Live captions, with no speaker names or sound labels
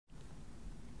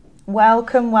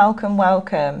Welcome, welcome,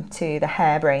 welcome to the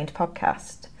Harebrained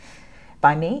podcast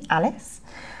by me, Alice.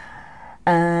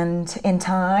 And in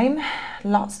time,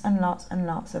 lots and lots and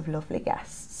lots of lovely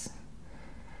guests.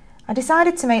 I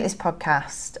decided to make this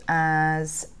podcast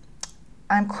as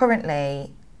I'm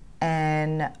currently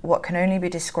in what can only be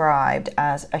described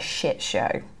as a shit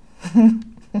show.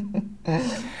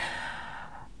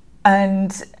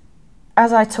 And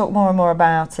as I talk more and more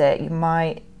about it, you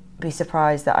might be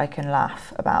surprised that I can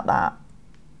laugh about that.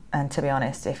 And to be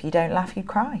honest, if you don't laugh, you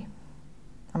cry.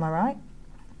 Am I right?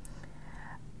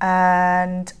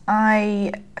 And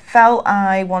I felt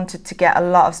I wanted to get a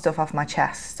lot of stuff off my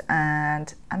chest.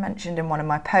 And I mentioned in one of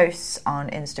my posts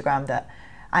on Instagram that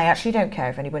I actually don't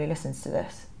care if anybody listens to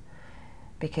this,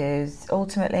 because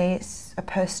ultimately it's a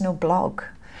personal blog.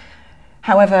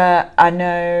 However, I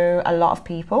know a lot of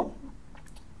people.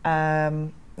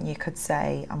 You could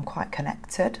say I'm quite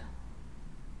connected.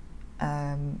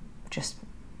 Just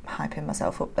hyping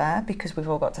myself up there, because we've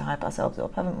all got to hype ourselves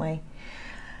up, haven't we?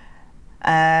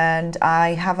 And I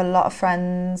have a lot of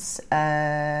friends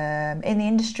in the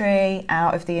industry,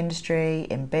 out of the industry,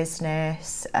 in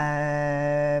business.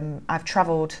 I've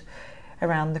travelled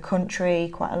around the country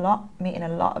quite a lot, meeting a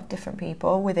lot of different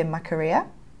people within my career.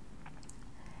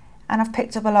 And I've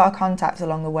picked up a lot of contacts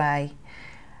along the way.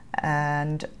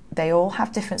 And they all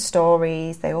have different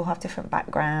stories, they all have different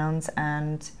backgrounds,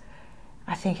 and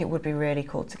I think it would be really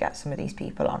cool to get some of these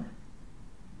people on.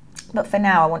 But for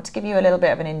now, I want to give you a little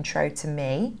bit of an intro to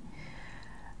me.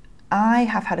 I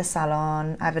have had a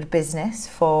salon, I've had a business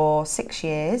for 6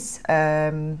 years.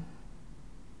 No,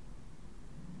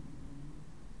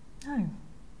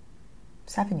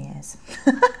 7 years.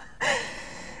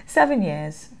 7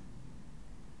 years.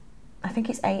 I think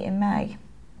it's 8 in May.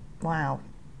 Wow.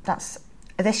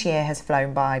 This year has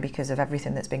flown by because of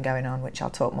everything that's been going on, which I'll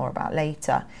talk more about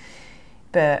later.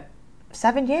 But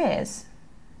 7 years,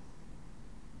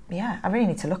 yeah, I really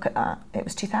need to look at that. It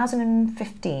was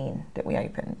 2015 that we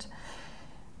opened.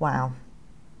 Wow.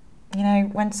 You know,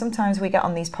 when sometimes we get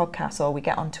on these podcasts or we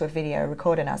get onto a video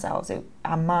recording ourselves,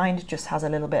 our mind just has a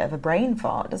little bit of a brain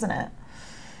fart, doesn't it?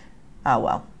 Oh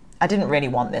well. I didn't really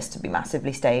want this to be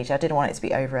massively staged. I didn't want it to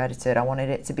be over-edited. I wanted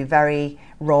it to be very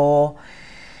raw,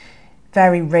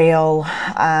 very real,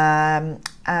 and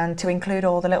to include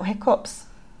all the little hiccups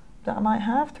that I might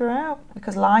have throughout,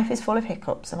 because life is full of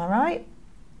hiccups, am I right?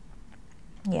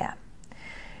 Yeah.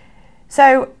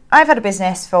 So I've had a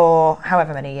business for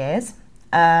however many years,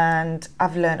 and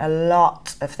I've learned a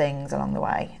lot of things along the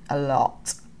way, a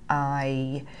lot.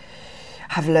 I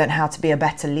have learned how to be a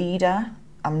better leader.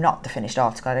 I'm not the finished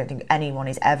article. I don't think anyone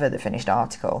is ever the finished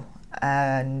article.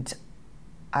 And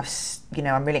I'm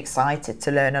really excited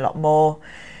to learn a lot more.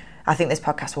 I think this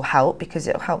podcast will help, because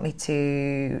it'll help me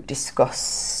to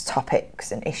discuss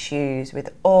topics and issues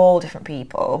with all different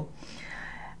people.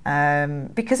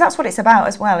 Because that's what it's about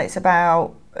as well. It's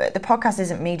about, the podcast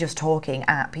isn't me just talking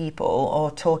at people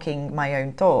or talking my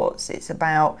own thoughts. It's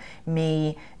about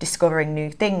me discovering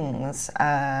new things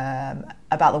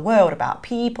about the world, about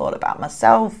people, about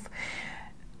myself.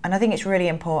 And I think it's really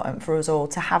important for us all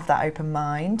to have that open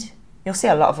mind. You'll see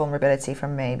a lot of vulnerability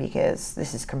from me, because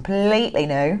this is completely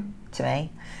new to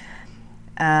me.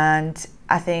 And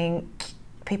I think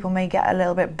people may get a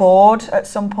little bit bored at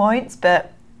some points,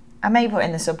 but I may put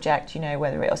in the subject,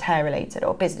 whether it was hair related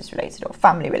or business related or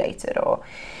family related, or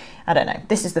I don't know.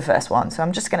 This is the first one, so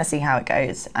I'm just going to see how it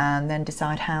goes and then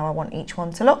decide how I want each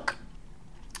one to look.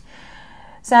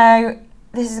 So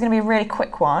this is going to be a really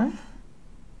quick one,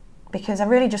 because I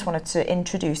really just wanted to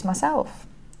introduce myself.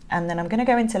 And then I'm going to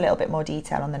go into a little bit more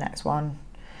detail on the next one.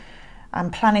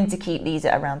 I'm planning to keep these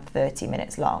at around 30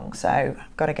 minutes long. So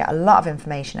I've got to get a lot of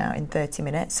information out in 30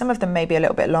 minutes. Some of them may be a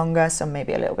little bit longer, some may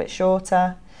be a little bit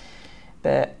shorter.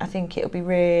 But I think it'll be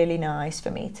really nice for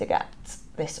me to get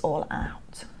this all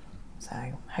out. So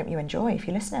I hope you enjoy if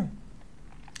you're listening.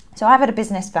 So I've had a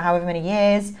business for however many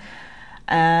years.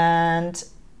 And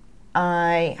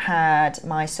I had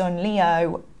my son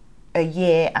Leo a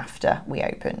year after we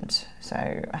opened. So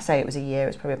I say it was a year, it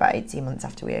was probably about 18 months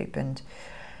after we opened.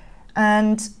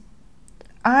 And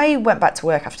I went back to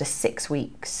work after 6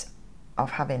 weeks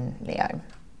of having Leo.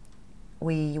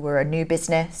 We were a new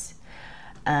business,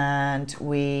 and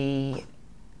we'd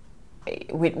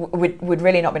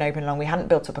really not been open long. We hadn't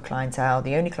built up a clientele.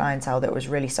 The only clientele that was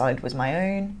really solid was my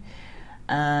own.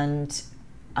 And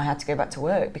I had to go back to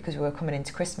work because we were coming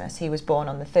into Christmas. He was born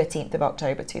on the 13th of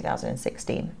October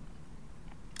 2016.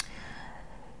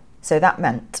 So that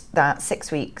meant that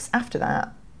 6 weeks after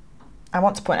that, I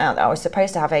want to point out that I was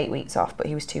supposed to have 8 weeks off, but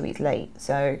he was 2 weeks late.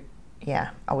 So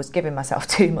yeah, I was giving myself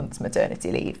 2 months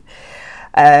maternity leave.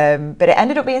 But it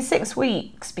ended up being 6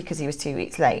 weeks because he was 2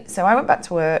 weeks late. So I went back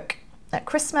to work at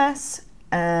Christmas,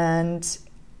 and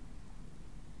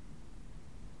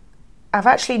I've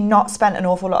actually not spent an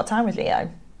awful lot of time with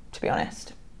Leo, to be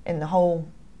honest, in the whole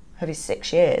of his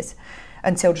 6 years,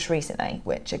 until just recently,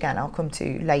 which again I'll come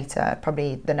to later.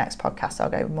 Probably the next podcast I'll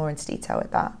go more into detail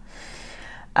with that.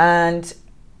 And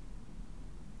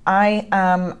I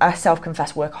am a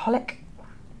self-confessed workaholic.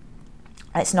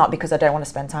 It's not because I don't want to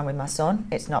spend time with my son.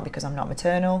 It's not because I'm not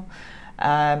maternal.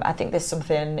 I think there's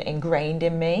something ingrained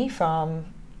in me from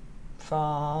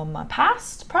my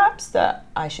past, perhaps, that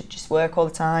I should just work all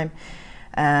the time.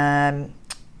 I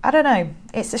don't know.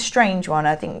 It's a strange one.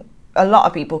 I think a lot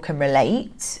of people can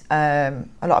relate. A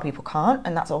lot of people can't,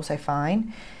 and that's also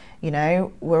fine. You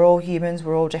know, we're all humans.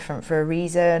 We're all different for a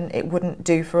reason. It wouldn't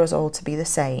do for us all to be the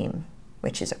same,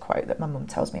 which is a quote that my mum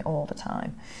tells me all the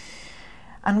time.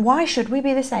 And why should we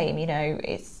be the same? You know,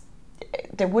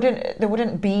 there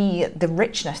wouldn't be the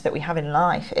richness that we have in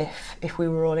life if we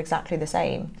were all exactly the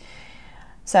same.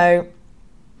 So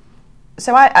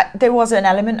I there was an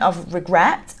element of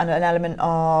regret and an element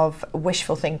of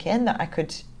wishful thinking that I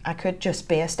could just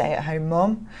be a stay-at-home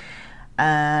mum.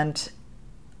 And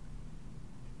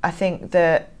I think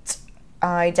that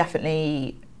I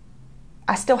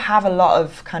still have a lot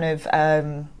of kind of,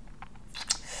 I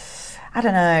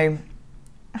don't know,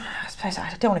 I suppose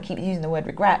I don't want to keep using the word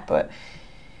regret, but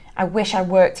I wish I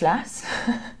worked less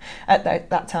at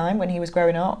that time when he was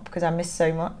growing up, because I missed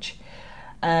so much.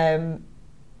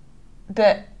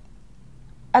 But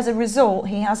as a result,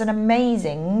 he has an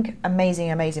amazing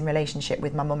relationship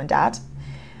with my mum and dad.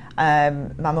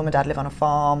 My mum and dad live on a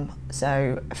farm,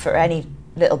 so for any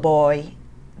little boy,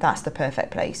 that's the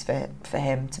perfect place for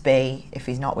him to be if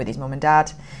he's not with his mum and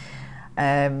dad.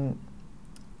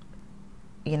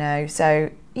 You know, so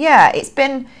yeah, it's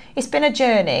been a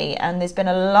journey, and there's been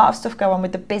a lot of stuff go on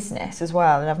with the business as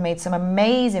well, and I've made some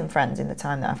amazing friends in the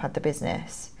time that I've had the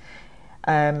business.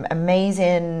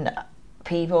 Amazing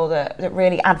people that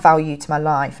really add value to my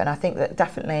life. And I think that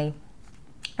definitely,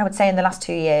 I would say in the last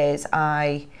 2 years,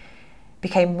 I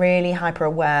became really hyper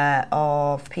aware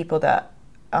of people that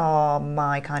are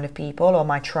my kind of people, or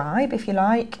my tribe, if you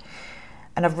like.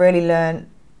 And I've really learned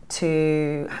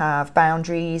to have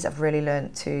boundaries. I've really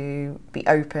learned to be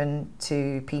open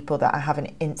to people that I have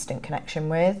an instant connection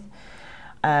with.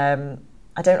 I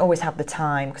don't always have the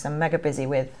time, because I'm mega busy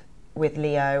with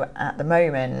Leo at the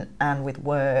moment and with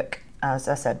work. As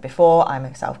I said before, I'm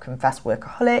a self-confessed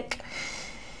workaholic.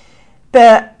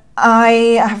 But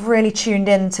I have really tuned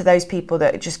in to those people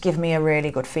that just give me a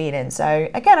really good feeling. So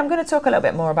again, I'm going to talk a little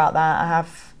bit more about that. I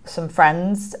have some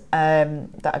friends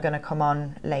that are going to come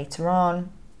on later on.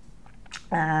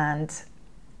 And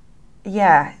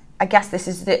yeah, I guess this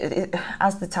is,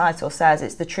 as the title says,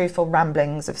 it's the truthful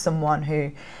ramblings of someone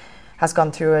who has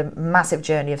gone through a massive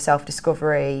journey of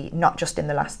self-discovery, not just in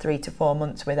the last 3 to 4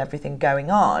 months with everything going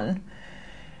on,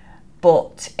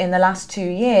 but in the last 2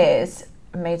 years,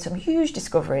 I made some huge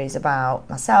discoveries about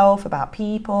myself, about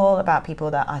people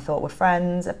that I thought were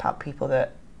friends, about people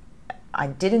that I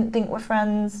didn't think were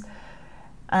friends.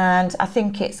 And I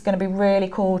think it's going to be really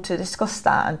cool to discuss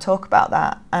that and talk about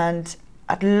that. And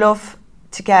I'd love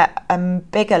to get a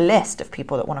bigger list of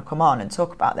people that want to come on and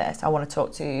talk about this. I want to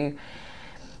talk to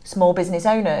small business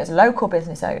owners, local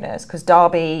business owners, because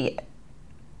Derby,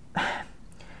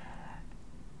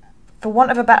 for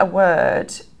want of a better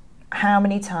word, how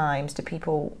many times do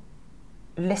people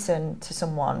listen to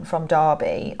someone from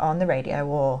Derby on the radio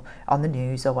or on the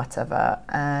news or whatever,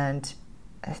 and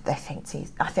they think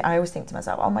I always think to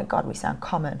myself, oh my God, we sound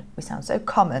common. We sound so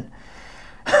common.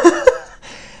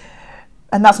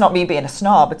 And that's not me being a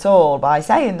snob at all by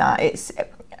saying that.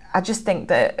 I just think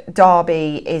that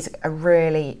Derby is a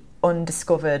really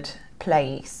undiscovered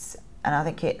place, and I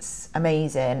think it's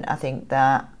amazing. I think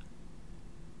that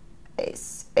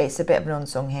it's a bit of an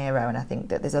unsung hero, and I think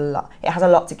that it has a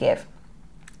lot to give,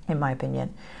 in my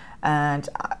opinion. And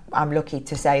I'm lucky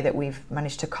to say that we've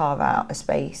managed to carve out a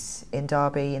space in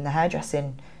Derby, in the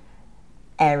hairdressing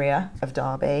area of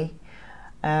Derby,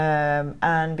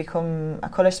 and become a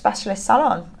colour specialist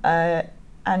salon.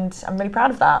 And I'm really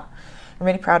proud of that. I'm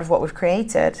really proud of what we've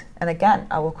created. And again,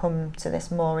 I will come to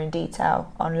this more in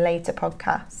detail on later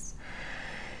podcasts.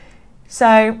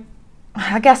 So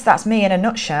I guess that's me in a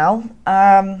nutshell.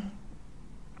 I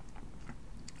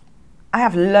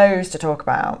have loads to talk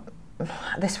about.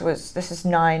 This is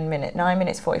 9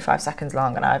 minutes 45 seconds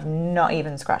long, and I've not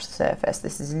even scratched the surface.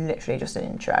 This is literally just an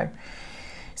intro.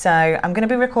 So I'm going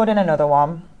to be recording another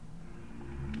one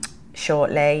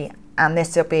shortly, and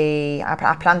this will be,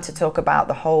 I plan to talk about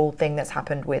the whole thing that's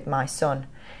happened with my son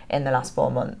in the last 4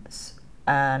 months,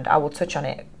 and I will touch on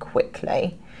it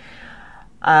quickly.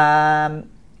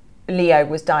 Leo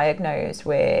was diagnosed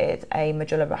with a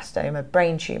medulloblastoma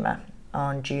brain tumour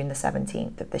on June the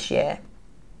 17th of this year,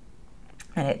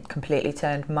 and it completely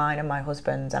turned mine and my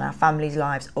husband's and our family's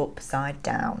lives upside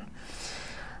down.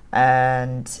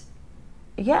 And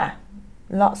yeah,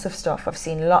 lots of stuff. I've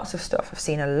seen lots of stuff. I've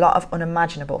seen a lot of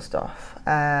unimaginable stuff,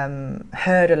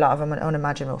 heard a lot of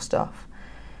unimaginable stuff,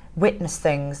 witnessed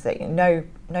things that no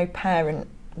parent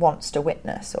wants to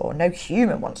witness, or no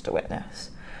human wants to witness.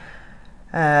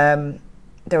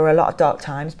 There were a lot of dark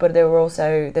times, but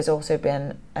there's also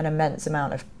been an immense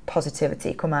amount of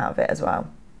positivity come out of it as well.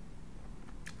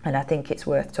 And I think it's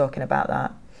worth talking about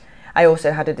that. I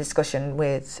also had a discussion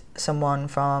with someone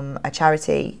from a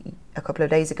charity a couple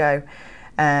of days ago,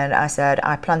 and I said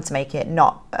I plan to make it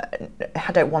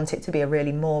I don't want it to be a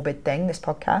really morbid thing, this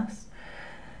podcast.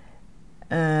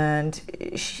 And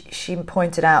she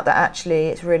pointed out that actually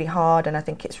it's really hard, and I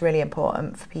think it's really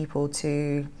important for people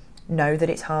to know that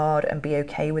it's hard and be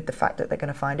okay with the fact that they're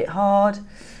going to find it hard.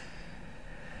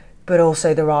 But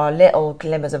also there are little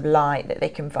glimmers of light that they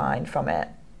can find from it.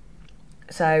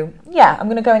 So yeah, I'm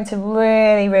going to go into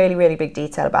really, really, really big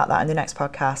detail about that in the next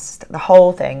podcast. The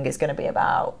whole thing is going to be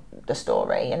about the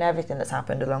story and everything that's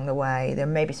happened along the way. There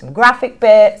may be some graphic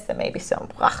bits, there may be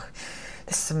sometimes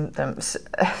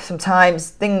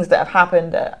things that have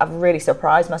happened that I've really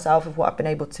surprised myself of what I've been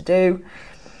able to do.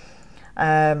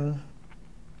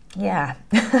 Yeah,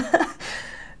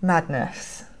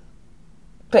 madness.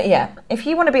 But yeah, if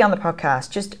you want to be on the podcast,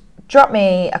 just drop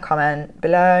me a comment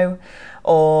below,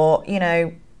 or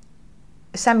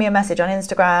send me a message on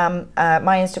Instagram.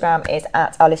 My Instagram is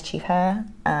 @AliceChiefHare,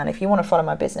 and if you want to follow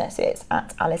my business, it's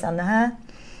 @AliceAndTheHare,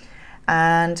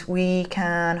 and we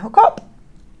can hook up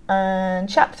and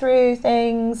chat through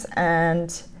things.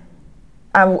 And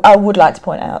I would like to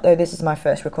point out, though, this is my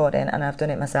first recording and I've done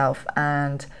it myself,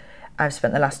 and I've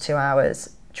spent the last 2 hours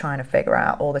trying to figure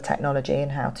out all the technology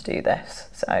and how to do this.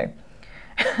 So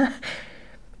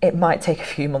it might take a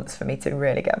few months for me to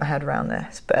really get my head around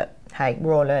this, but hey,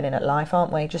 we're all learning at life,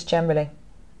 aren't we? Just generally.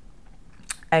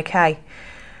 Okay.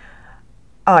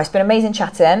 Oh, it's been amazing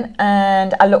chatting,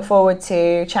 and I look forward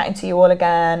to chatting to you all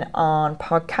again on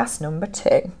podcast number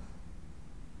 2.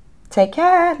 Take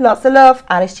care. Lots of love.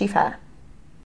 Alice Chief Hare.